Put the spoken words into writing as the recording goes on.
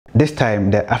This time,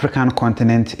 the African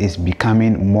continent is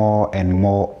becoming more and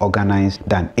more organized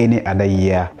than any other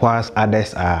year, whilst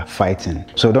others are fighting.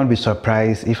 So don't be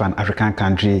surprised if an African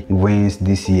country wins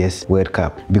this year's World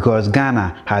Cup, because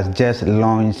Ghana has just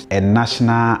launched a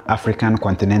national African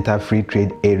Continental Free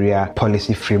Trade Area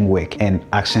policy framework and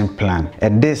action plan.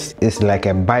 And this is like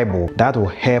a Bible that will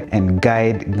help and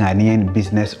guide Ghanaian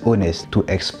business owners to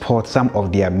export some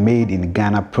of their made in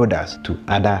Ghana products to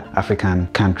other African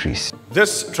countries.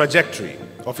 This trajectory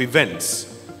of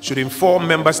events should inform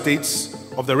member states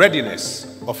of the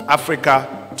readiness of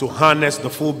Africa to harness the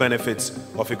full benefits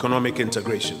of economic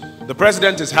integration. The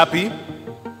President is happy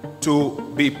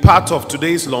to be part of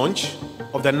today's launch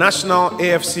of the National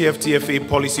AfCFTA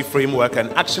Policy Framework and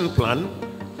Action Plan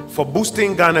for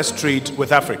boosting Ghana's trade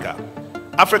with Africa.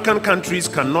 African countries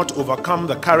cannot overcome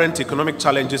the current economic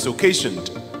challenges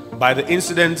occasioned by the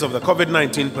incidents of the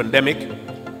COVID-19 pandemic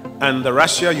and the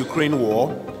Russia-Ukraine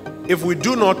war if we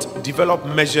do not develop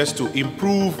measures to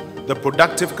improve the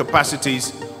productive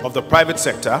capacities of the private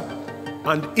sector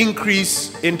and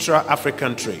increase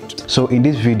intra-African trade. So in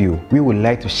this video, we would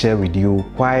like to share with you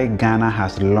why Ghana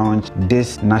has launched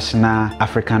this National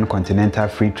African Continental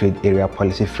Free Trade Area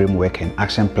Policy Framework and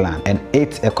Action Plan and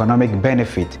its economic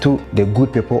benefit to the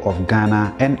good people of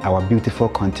Ghana and our beautiful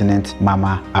continent,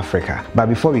 Mama Africa. But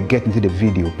before we get into the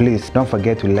video, please don't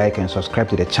forget to like and subscribe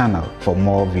to the channel for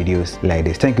more videos like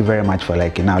this. Thank you very much for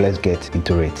liking. Now let's get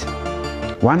into it.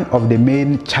 One of the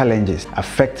main challenges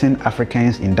affecting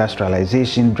Africans'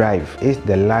 industrialization drive is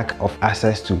the lack of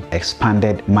access to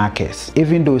expanded markets.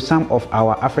 Even though some of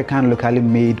our African locally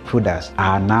made products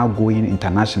are now going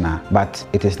international, but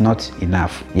it is not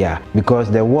enough. Yeah, because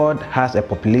the world has a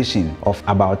population of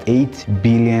about 8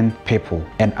 billion people,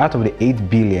 and out of the 8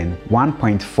 billion,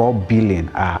 1.4 billion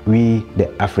are we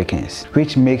the Africans,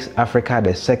 which makes Africa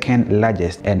the second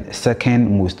largest and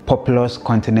second most populous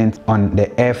continent on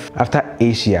the earth after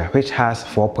Asia, which has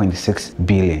 4.6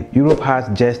 billion. Europe has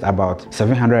just about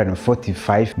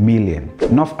 745 million.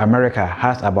 North America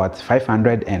has about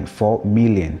 504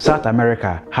 million. South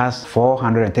America has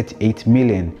 438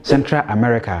 million. Central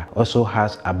America also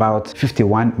has about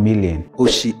 51 million.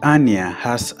 Oceania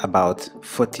has about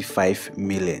 45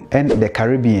 million. And the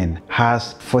Caribbean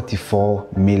has 44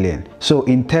 million. So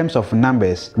in terms of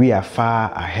numbers, we are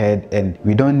far ahead and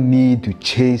we don't need to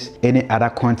chase any other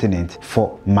continent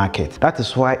for market. That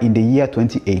is why in the year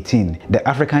 2018, the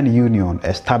African Union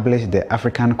established the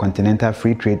African Continental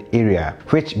Free Trade Area,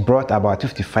 which brought about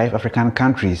 55 African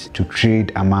countries to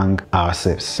trade among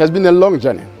ourselves. It has been a long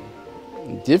journey,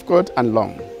 difficult and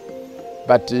long,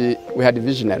 but we had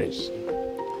visionaries.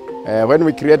 When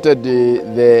we created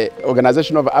the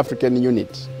Organization of African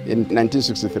Unit in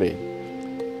 1963,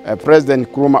 President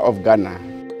Nkrumah of Ghana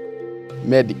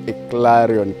made a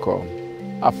clarion call: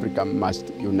 Africa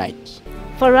must unite.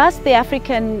 For us, the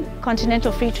African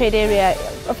Continental Free Trade Area,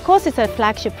 of course, it's a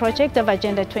flagship project of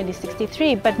Agenda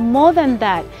 2063, but more than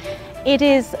that,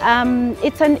 it's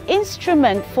an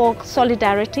instrument for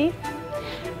solidarity,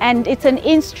 and it's an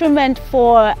instrument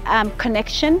for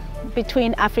connection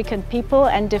between African people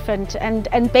and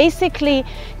basically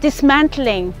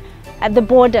dismantling the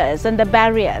borders and the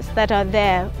barriers that are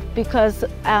there, because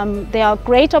there are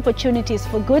great opportunities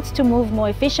for goods to move more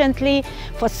efficiently,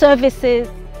 for services,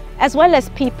 as well as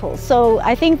people. So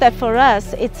I think that for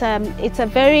us, it's a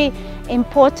very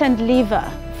important lever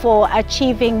for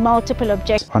achieving multiple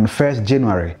objectives. On 1st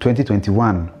January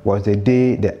 2021 was the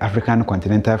day the African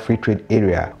Continental Free Trade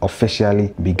Area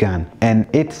officially began, and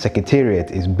its secretariat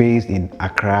is based in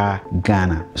Accra,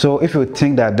 Ghana. So if you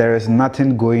think that there is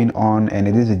nothing going on and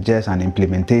it is just an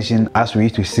implementation as we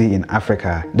used to see in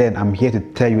Africa, then I'm here to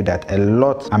tell you that a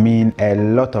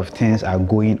lot of things are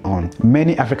going on.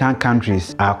 Many African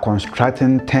countries are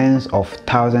constructing tens of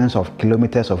thousands of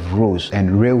kilometers of roads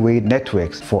and railway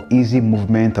networks for easy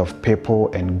movement of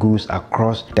people and goods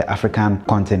across the African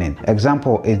continent.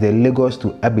 Example is the Lagos to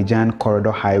Abidjan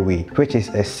Corridor Highway, which is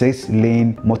a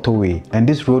 6-lane motorway, and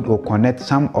this road will connect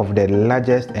some of the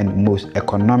largest and most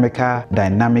economical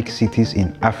dynamic cities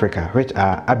in Africa, which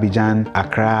are Abidjan,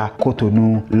 Accra,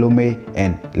 Cotonou, Lomé,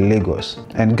 and Lagos.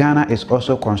 And Ghana is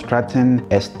also constructing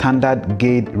a standard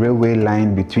gauge railway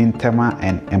line between Tema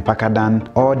and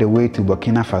Mpakadan all the way to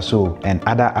Burkina Faso and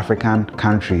other African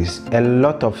countries. A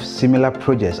lot of similar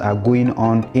projects projects are going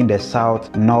on in the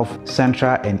south, north,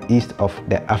 central, and east of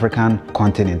the African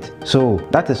continent. So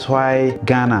that is why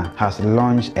Ghana has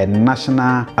launched a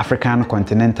national African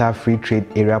Continental Free Trade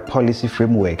Area Policy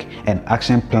Framework and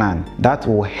Action Plan that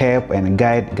will help and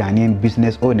guide Ghanaian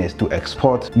business owners to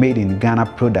export made in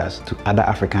Ghana products to other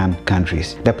African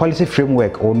countries. The policy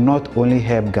framework will not only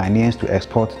help Ghanaians to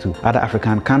export to other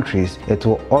African countries, it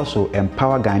will also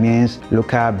empower Ghanaians'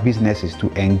 local businesses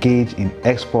to engage in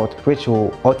export, which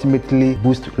will ultimately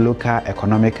boost local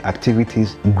economic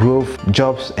activities, growth,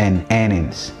 jobs, and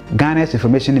earnings. Ghana's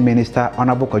Information Minister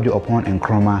Honorable Kojo Opon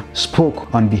Nkrumah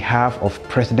spoke on behalf of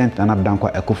President Nana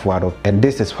Dankwa Akufo-Addo, and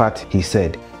this is what he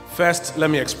said. First, let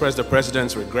me express the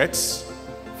President's regrets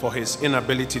for his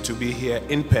inability to be here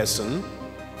in person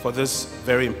for this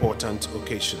very important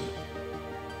occasion.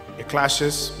 It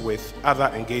clashes with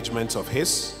other engagements of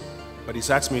his, but he's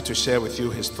asked me to share with you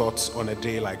his thoughts on a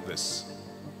day like this.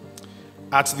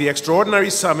 At the extraordinary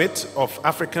summit of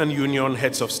African Union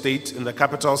heads of state in the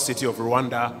capital city of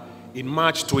Rwanda in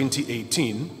March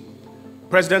 2018,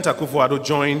 President Akufo-Addo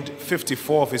joined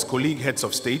 54 of his colleague heads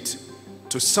of state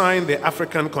to sign the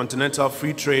African Continental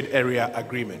Free Trade Area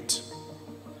Agreement.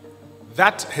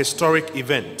 That historic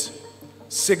event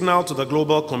signaled to the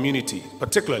global community,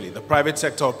 particularly the private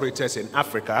sector operators in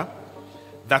Africa,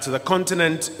 that the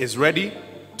continent is ready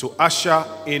to usher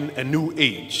in a new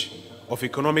age of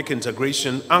economic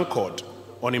integration anchored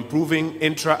on improving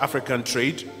intra-African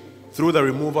trade through the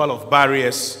removal of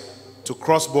barriers to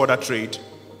cross-border trade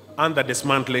and the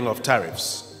dismantling of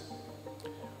tariffs.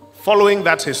 Following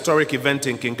that historic event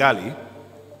in Kigali,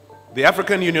 the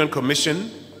African Union Commission,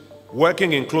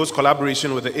 working in close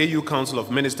collaboration with the AU Council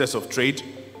of Ministers of Trade,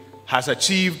 has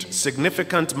achieved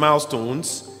significant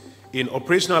milestones in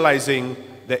operationalizing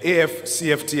the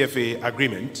AfCFTA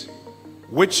agreement,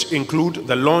 which include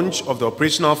the launch of the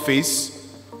operational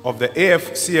phase of the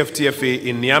AfCFTA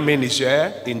in Niamey,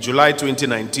 Niger in July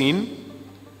 2019,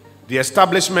 the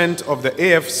establishment of the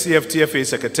AfCFTA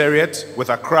Secretariat with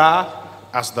Accra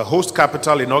as the host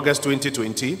capital in August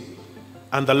 2020,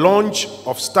 and the launch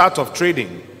of start of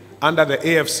trading under the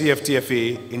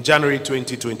AfCFTA in January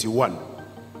 2021.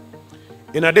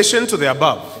 In addition to the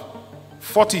above,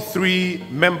 43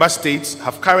 member states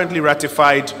have currently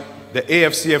ratified the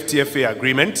AfCFTA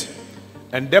agreement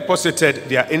and deposited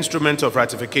their instrument of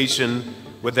ratification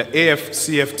with the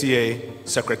AfCFTA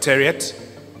Secretariat,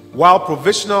 while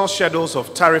provisional schedules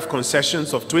of tariff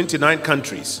concessions of 29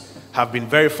 countries have been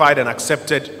verified and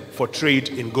accepted for trade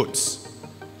in goods.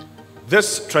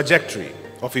 This trajectory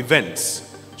of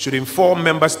events should inform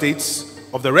member states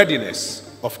of the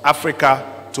readiness of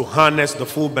Africa to harness the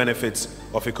full benefits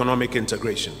of economic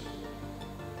integration.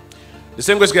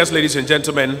 Distinguished guests, ladies and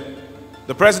gentlemen,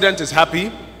 the President is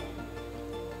happy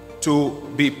to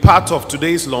be part of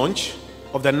today's launch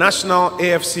of the National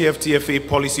AfCFTA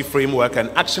Policy Framework and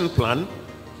Action Plan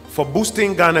for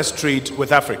boosting Ghana's trade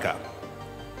with Africa.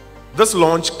 This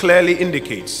launch clearly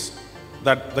indicates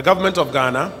that the government of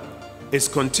Ghana is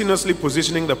continuously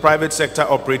positioning the private sector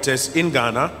operators in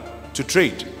Ghana to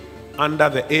trade under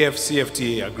the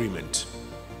AfCFTA agreement.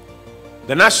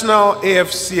 The National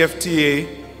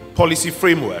AfCFTA Policy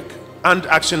Framework and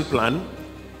Action Plan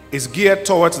is geared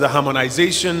towards the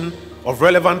harmonization of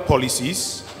relevant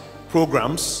policies,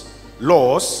 programs,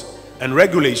 laws, and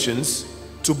regulations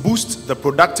to boost the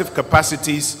productive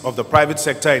capacities of the private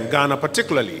sector in Ghana,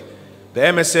 particularly the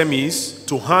MSMEs,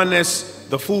 to harness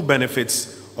the full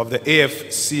benefits of the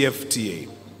AfCFTA.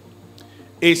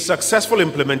 A successful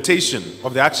implementation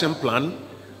of the action plan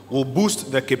will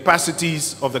boost the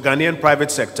capacities of the Ghanaian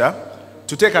private sector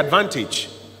to take advantage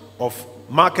of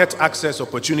market access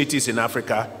opportunities in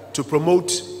Africa to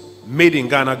promote made in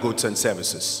Ghana goods and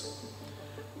services.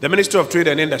 The Ministry of Trade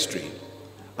and Industry,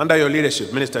 under your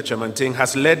leadership, Minister Chairman-Ting,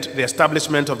 has led the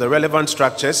establishment of the relevant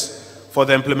structures for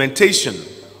the implementation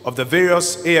of the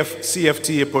various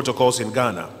AfCFTA protocols in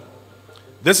Ghana.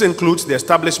 This includes the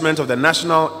establishment of the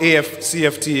National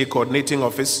AfCFTA Coordinating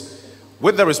Office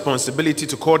with the responsibility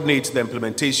to coordinate the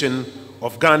implementation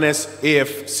of Ghana's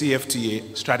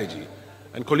AfCFTA strategy.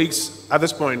 And colleagues, at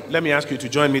this point, let me ask you to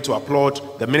join me to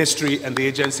applaud the ministry and the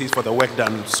agencies for the work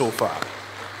done so far.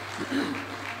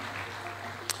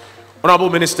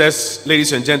 Honorable Ministers,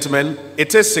 ladies and gentlemen,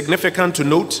 it is significant to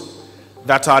note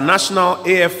that our National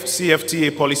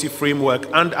AfCFTA Policy Framework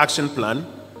and Action Plan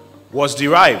was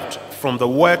derived from the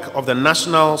work of the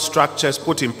national structures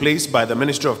put in place by the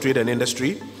Ministry of Trade and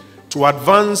Industry to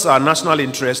advance our national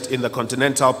interest in the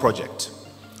Continental project.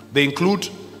 They include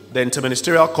the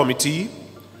Interministerial Committee,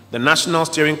 the National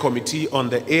Steering Committee on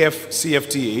the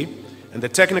AfCFTA, and the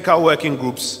technical working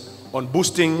groups on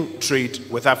boosting trade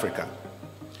with Africa.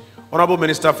 Honorable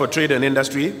Minister for Trade and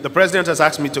Industry, the President has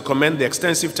asked me to commend the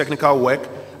extensive technical work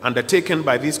undertaken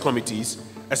by these committees,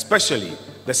 especially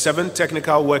the 7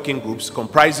 technical working groups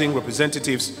comprising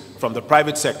representatives from the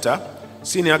private sector,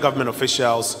 senior government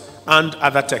officials, and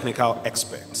other technical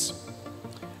experts.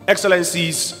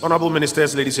 Excellencies, Honorable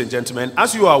Ministers, ladies and gentlemen,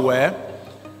 as you are aware,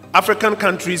 African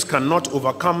countries cannot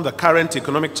overcome the current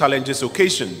economic challenges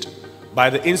occasioned by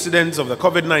the incidents of the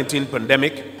COVID-19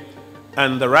 pandemic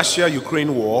and the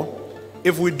Russia-Ukraine war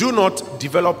if we do not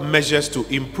develop measures to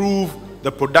improve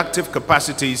the productive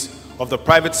capacities of the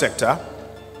private sector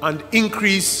and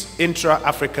increase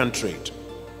intra-African trade.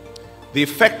 The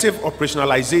effective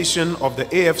operationalization of the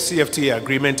AfCFTA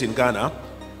agreement in Ghana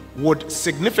would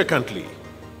significantly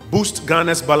boost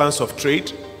Ghana's balance of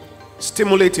trade,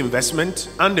 stimulate investment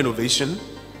and innovation,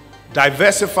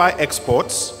 diversify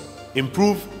exports,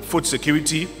 improve food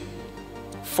security,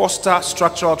 foster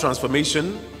structural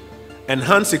transformation,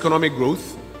 enhance economic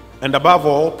growth, and above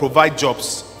all, provide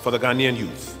jobs for the Ghanaian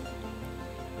youth.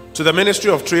 To the Ministry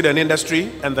of Trade and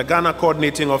Industry and the Ghana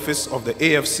Coordinating Office of the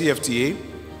AfCFTA,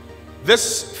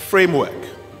 this framework,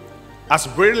 as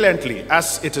brilliantly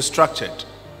as it is structured,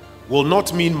 will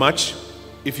not mean much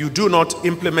if you do not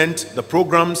implement the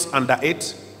programs under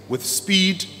it with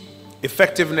speed,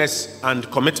 effectiveness,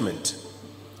 and commitment.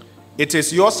 It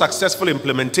is your successful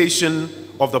implementation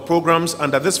of the programs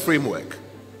under this framework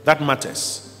that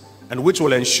matters, and which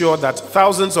will ensure that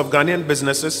thousands of Ghanaian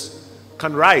businesses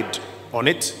can ride on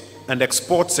it and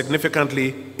export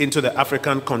significantly into the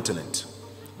African continent,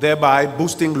 thereby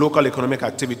boosting local economic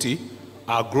activity,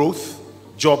 our growth,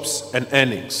 jobs, and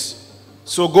earnings.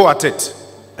 So go at it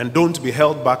and don't be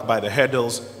held back by the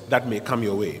hurdles that may come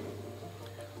your way.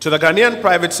 To the Ghanaian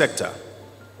private sector,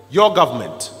 your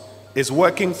government is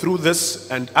working through this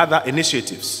and other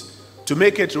initiatives to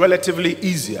make it relatively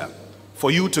easier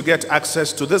for you to get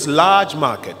access to this large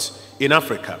market in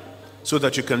Africa so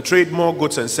that you can trade more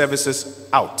goods and services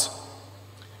out.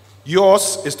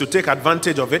 Yours is to take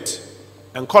advantage of it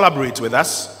and collaborate with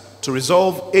us to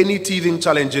resolve any teething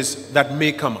challenges that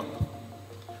may come up.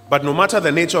 But no matter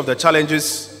the nature of the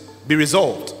challenges, be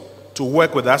resolved to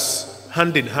work with us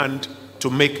hand in hand to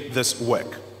make this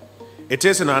work. It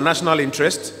is in our national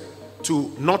interest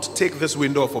to not take this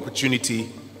window of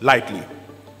opportunity lightly.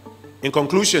 In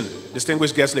conclusion,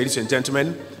 distinguished guests, ladies and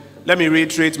gentlemen, let me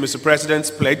reiterate Mr.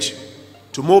 President's pledge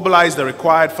to mobilize the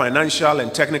required financial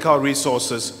and technical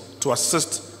resources to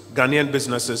assist Ghanaian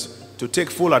businesses to take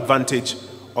full advantage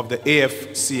of the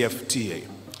AfCFTA.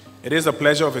 It is the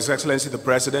pleasure of His Excellency the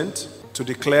President to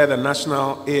declare the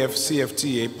National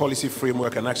AfCFTA Policy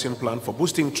Framework and Action Plan for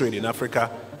Boosting Trade in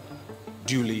Africa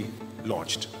duly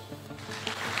launched.